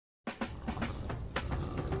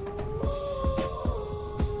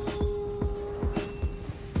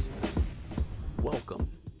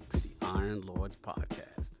Iron Lords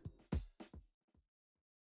Podcast.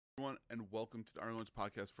 Everyone, and welcome to the Iron Lords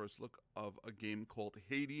Podcast. First look of a game called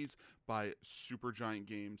Hades by Supergiant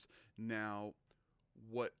Games. Now,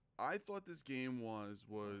 what I thought this game was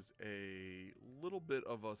a little bit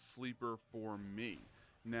of a sleeper for me.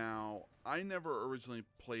 Now, I never originally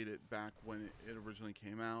played it back when it originally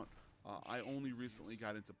came out. I only recently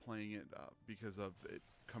got into playing it because of it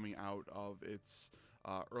coming out of its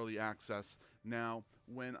early access. Now,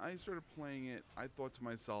 when I started playing it, I thought to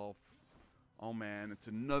myself, oh man, it's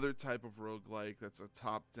another type of roguelike that's a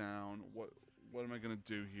top-down. What am I going to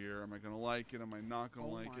do here? Am I going to like it? Am I not going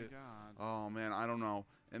to like it? God. Oh man, I don't know.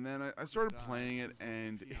 And then I started playing it,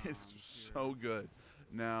 and it's so good.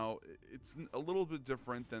 Now, it's a little bit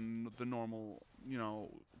different than the normal,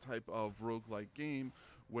 type of roguelike game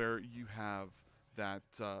where you have that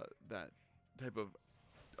type of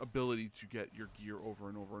ability to get your gear over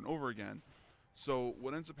and over and over again. So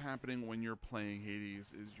what ends up happening when you're playing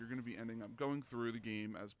Hades is you're going to be ending up going through the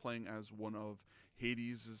game as playing as one of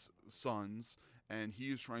Hades' sons, and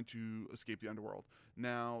he is trying to escape the underworld.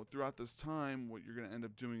 Now, throughout this time, what you're going to end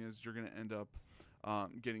up doing is you're going to end up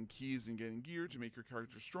getting keys and getting gear to make your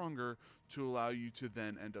character stronger to allow you to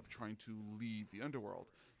then end up trying to leave the underworld.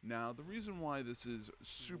 Now, the reason why this is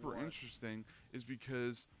super interesting is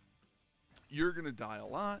because you're going to die a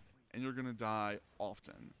lot, and you're going to die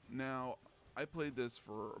often. Now, I played this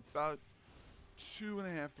for about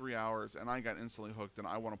 2.5, 3 hours, and I got instantly hooked, and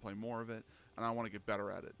I want to play more of it, and I want to get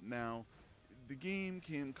better at it. Now, the game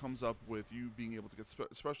comes up with you being able to get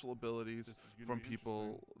special abilities from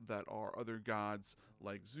people that are other gods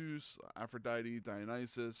like Zeus, Aphrodite,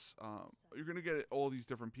 Dionysus. You're going to get all these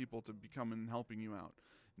different people to be coming and helping you out.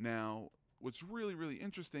 Now, what's really, really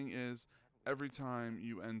interesting is every time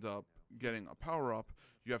you end up getting a power-up,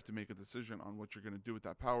 you have to make a decision on what you're going to do with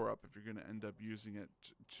that power-up. If you're going to end up using it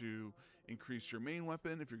to increase your main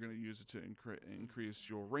weapon, if you're going to use it to increase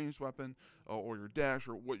your ranged weapon, or your dash,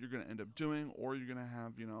 or what you're going to end up doing, or you're going to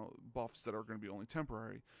have, buffs that are going to be only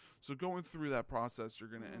temporary. So going through that process, you're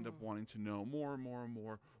going to end up wanting to know more and more and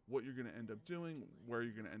more what you're going to end up doing, where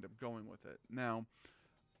you're going to end up going with it. Now,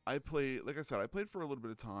 I played for a little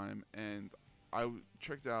bit of time, and I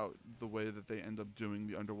checked out the way that they end up doing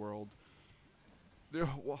the underworld.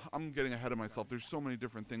 Well, I'm getting ahead of myself. There's so many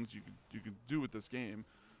different things you could do with this game.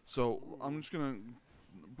 So I'm just going to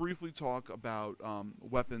briefly talk about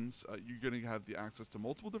weapons. You're going to have the access to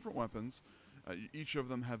multiple different weapons. Each of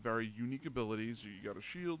them have very unique abilities. You got a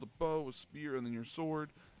shield, a bow, a spear, and then your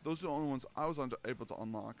sword. Those are the only ones I was able to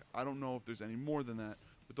unlock. I don't know if there's any more than that,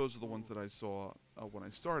 but those are the ones that I saw when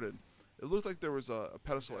I started. It looked like there was a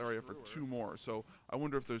pedestal area for 2 more, so I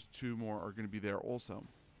wonder if those 2 more are going to be there also.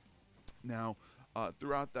 Now,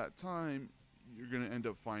 throughout that time, you're going to end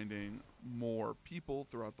up finding more people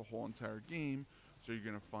throughout the whole entire game, so you're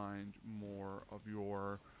going to find more of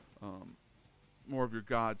your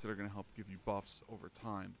gods that are going to help give you buffs over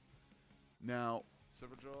time. Now,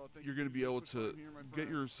 you're going to be able to get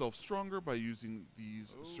yourself stronger by using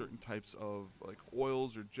these certain types of like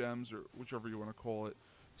oils or gems or whichever you want to call it,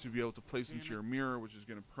 to be able to place into your mirror, which is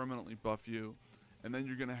going to permanently buff you. And then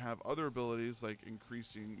you're going to have other abilities like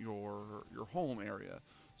increasing your home area.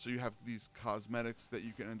 So you have these cosmetics that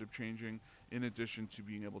you can end up changing in addition to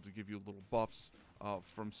being able to give you little buffs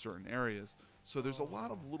from certain areas. So there's a lot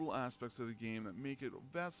of little aspects of the game that make it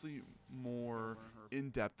vastly more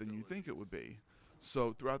in-depth than you think it would be.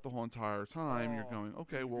 So throughout the whole entire time, you're going,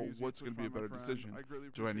 okay, well, what's going to be a better decision?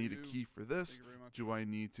 Do I need a key for this? Do I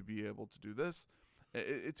need to be able to do this?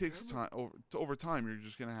 It takes time. Over time, you're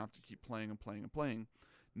just going to have to keep playing and playing and playing.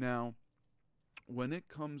 Now, when it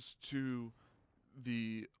comes to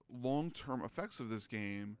the long-term effects of this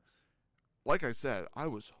game, like I said, I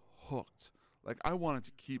was hooked. Like, I wanted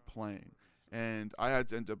to keep playing. And I had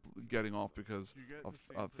to end up getting off because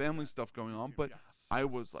of family stuff going on. But I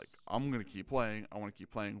was like, I'm going to keep playing. I want to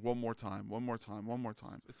keep playing one more time, one more time, one more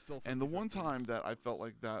time. And the one time that I felt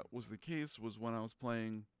like that was the case was when I was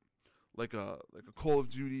playing like a Call of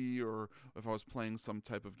Duty, or if I was playing some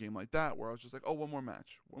type of game like that, where I was just like, oh, one more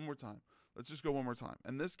match, one more time. Let's just go one more time.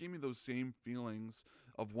 And this gave me those same feelings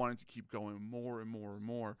of wanting to keep going more and more and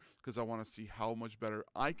more, because I want to see how much better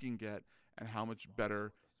I can get and how much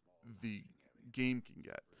better the game can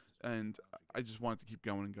get. And I just wanted to keep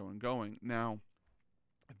going and going and going. Now,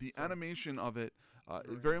 the animation of it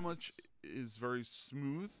very much is very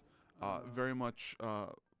smooth, very much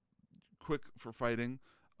quick for fighting.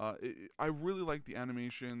 I really like the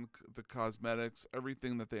animation, the cosmetics,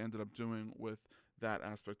 everything that they ended up doing with that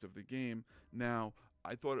aspect of the game. Now,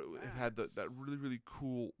 I thought it had that really, really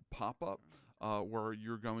cool pop-up where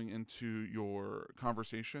you're going into your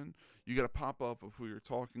conversation. You get a pop-up of who you're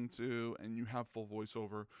talking to, and you have full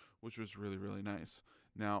voiceover, which was really, really nice.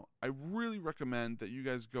 Now, I really recommend that you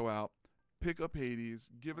guys go out, pick up Hades,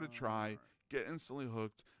 give it a try, get instantly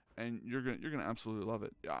hooked, and you're gonna absolutely love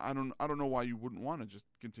it. I don't know why you wouldn't want to just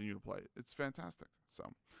continue to play it. It's fantastic.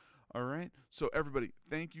 So, all right. So everybody,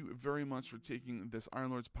 thank you very much for taking this Iron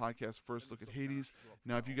Lords podcast first look at Hades.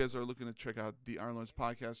 Now, if you guys are looking to check out the Iron Lords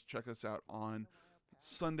podcast, check us out on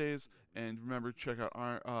Sundays, and remember, check out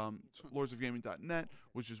our lordsofgaming.net,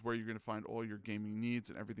 which is where you're going to find all your gaming needs,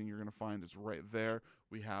 and everything you're going to find is right there.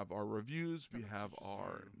 We have our reviews, we have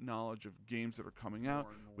our knowledge of games that are coming out,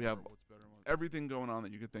 we have everything going on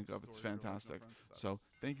that you could think of. It's fantastic. So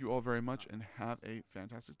thank you all very much, and have a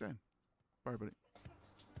fantastic day. Bye, everybody.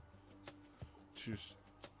 Choose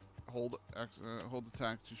hold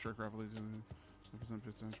attack to strike rapidly to 5%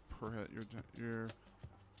 percentage per hit. Your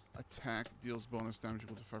attack deals bonus damage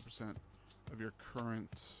equal to 5% of your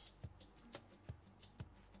current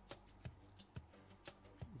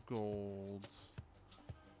gold.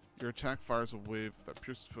 Your attack fires a wave that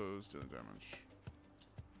pierces foes, dealing damage.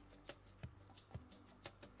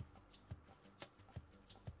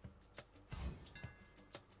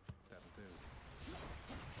 That'll do.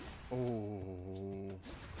 Oh.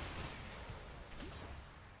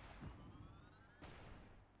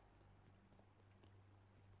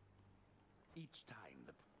 Each time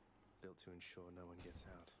the built to ensure no one gets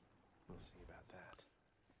out. We'll see about that.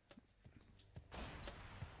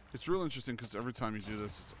 It's real interesting because every time you do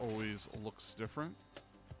this, it always looks different.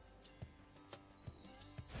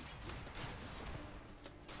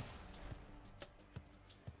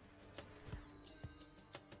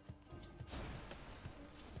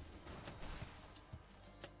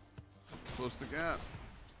 Close the gap.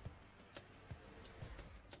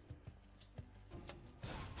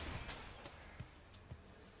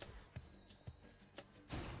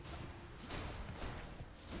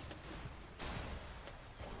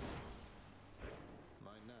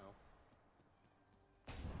 Mine now.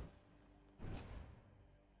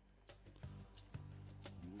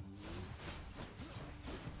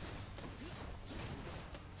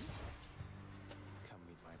 Come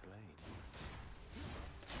meet my blade.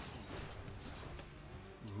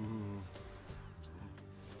 Ooh.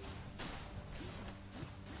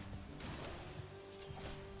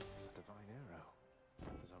 A divine arrow.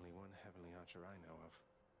 There's only one heavenly archer I know of.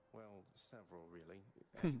 Well, several really.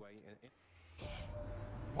 Anyway,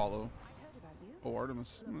 Apollo. I heard about you. Oh,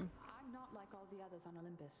 Artemis. Look, I'm not like all the others on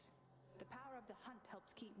Olympus. The power of the hunt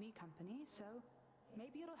helps keep me company, so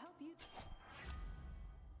maybe it'll help you.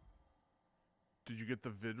 Did you get the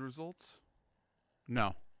vid results?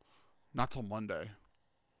 No. Not till Monday.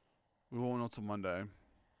 We won't know till Monday.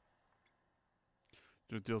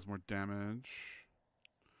 It deals more damage.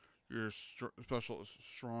 Your special is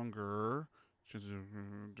stronger. Chances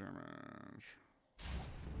of damage.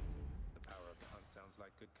 the power of the hunt sounds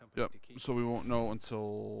like good company Yep. to keep. So we won't know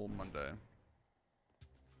until Monday.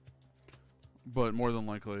 But more than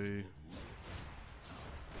likely,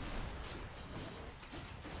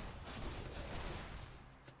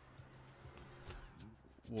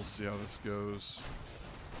 we'll see how this goes.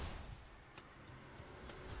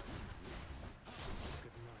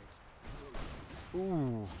 Good night.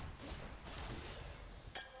 Ooh.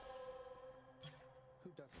 Who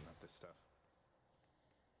doesn't love this stuff?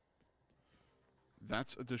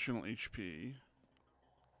 That's additional HP.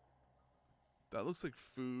 That looks like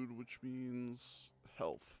food, which means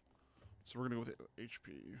health. So we're going to go with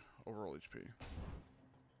HP, overall HP.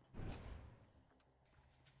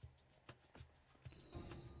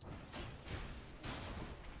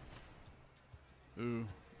 Ooh,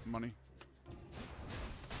 money.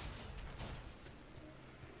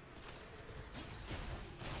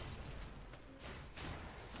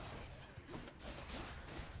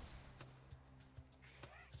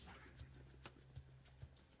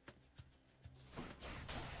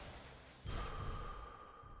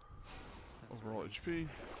 Overall HP.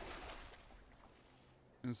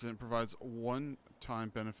 Incident provides a one-time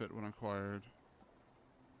benefit when acquired.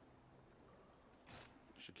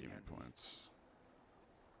 Should Gaming handy. points.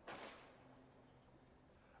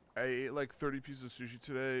 I ate like 30 pieces of sushi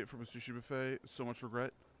today from a sushi buffet. So much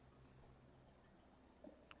regret.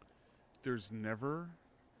 There's never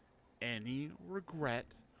any regret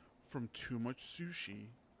from too much sushi.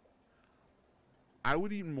 I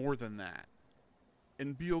would eat more than that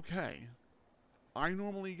and be okay. I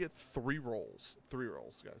normally get 3 rolls. 3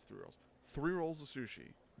 rolls, guys. 3 rolls. 3 rolls of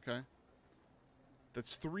sushi, okay?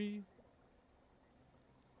 That's 3,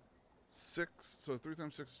 6. So 3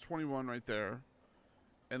 times 6 is 21 right there.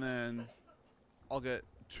 And then I'll get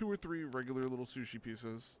 2 or 3 regular little sushi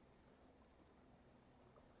pieces,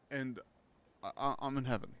 and I'm in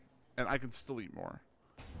heaven, and I can still eat more.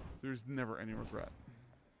 There's never any regret.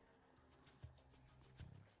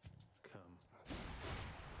 Come.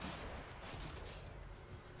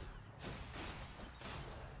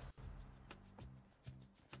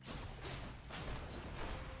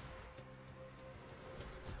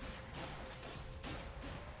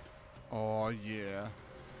 Oh, yeah.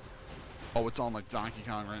 Oh, it's on like Donkey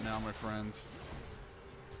Kong right now, my friend.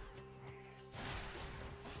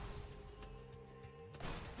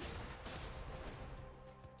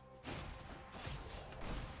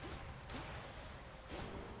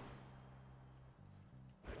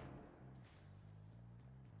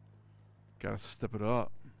 Gotta step it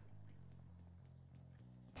up.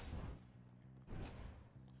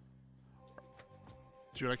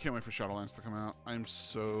 Dude, I can't wait for Shadowlands to come out. I'm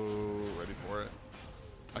so ready for it.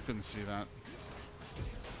 I couldn't see that.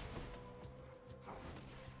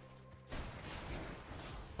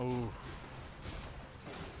 Oh.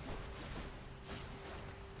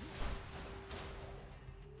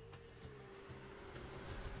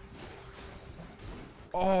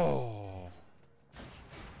 Oh.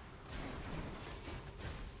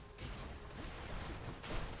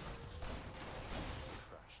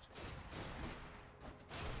 Crushed.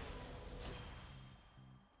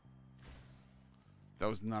 That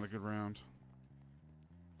was not a good round.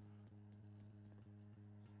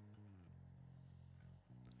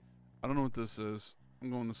 I don't know what this is. I'm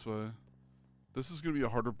going this way. This is going to be a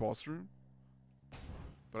harder boss room.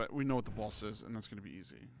 But we know what the boss is, and that's going to be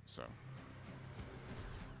easy. So.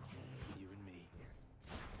 You and me.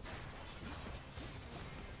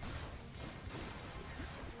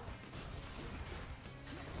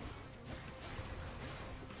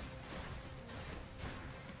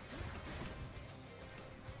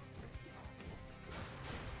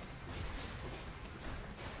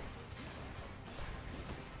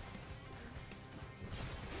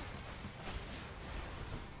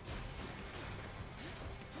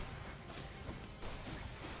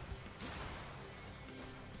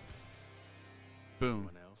 Boom.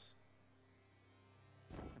 Anyone else?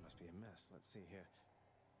 There must be a mess. Let's see here.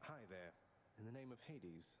 Hi there. In the name of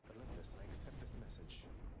Hades, Olympus, I accept this message.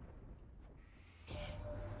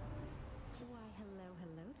 Why, hello,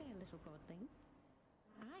 hello there, little godling.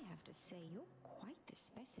 I have to say, you're quite the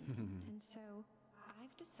specimen, and so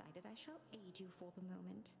I've decided I shall aid you for the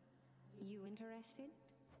moment. You interested?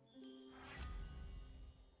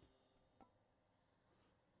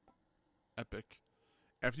 Epic.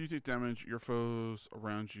 After you take damage, your foes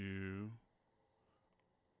around you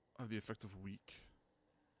have the effect of weak.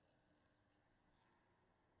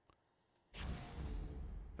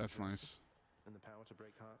 That's nice. And the power to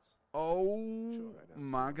break hearts? Oh Sure, I don't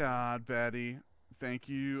my see God, Betty. Thank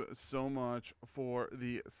you so much for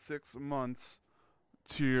the 6 months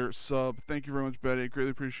tier sub. Thank you very much, Betty.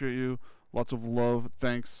 Greatly appreciate you. Lots of love.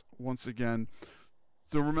 Thanks once again.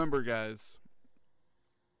 So remember, guys,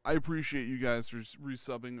 I appreciate you guys for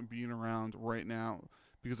resubbing and being around right now,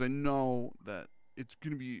 because I know that it's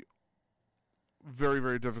going to be very,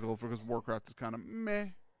 very difficult because Warcraft is kind of meh.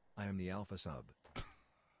 I am the alpha sub.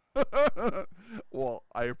 Well,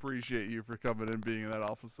 I appreciate you for coming and being that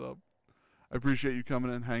alpha sub. I appreciate you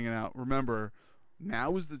coming and hanging out. Remember,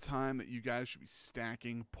 now is the time that you guys should be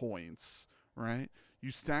stacking points, right?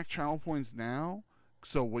 You stack channel points now,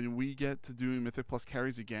 so when we get to doing Mythic Plus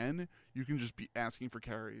carries again, you can just be asking for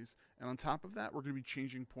carries. And on top of that, we're going to be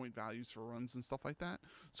changing point values for runs and stuff like that.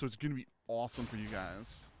 So it's going to be awesome for you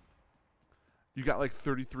guys. You got like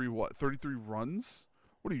 33 what? 33 runs?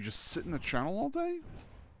 What, do you just sit in the channel all day?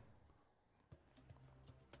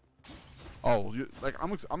 Oh, like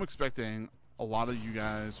I'm expecting a lot of you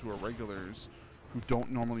guys who are regulars who don't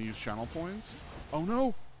normally use channel points. Oh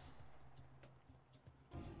no!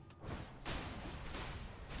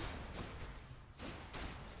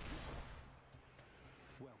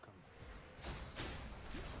 Welcome.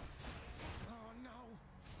 Oh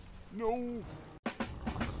no! No!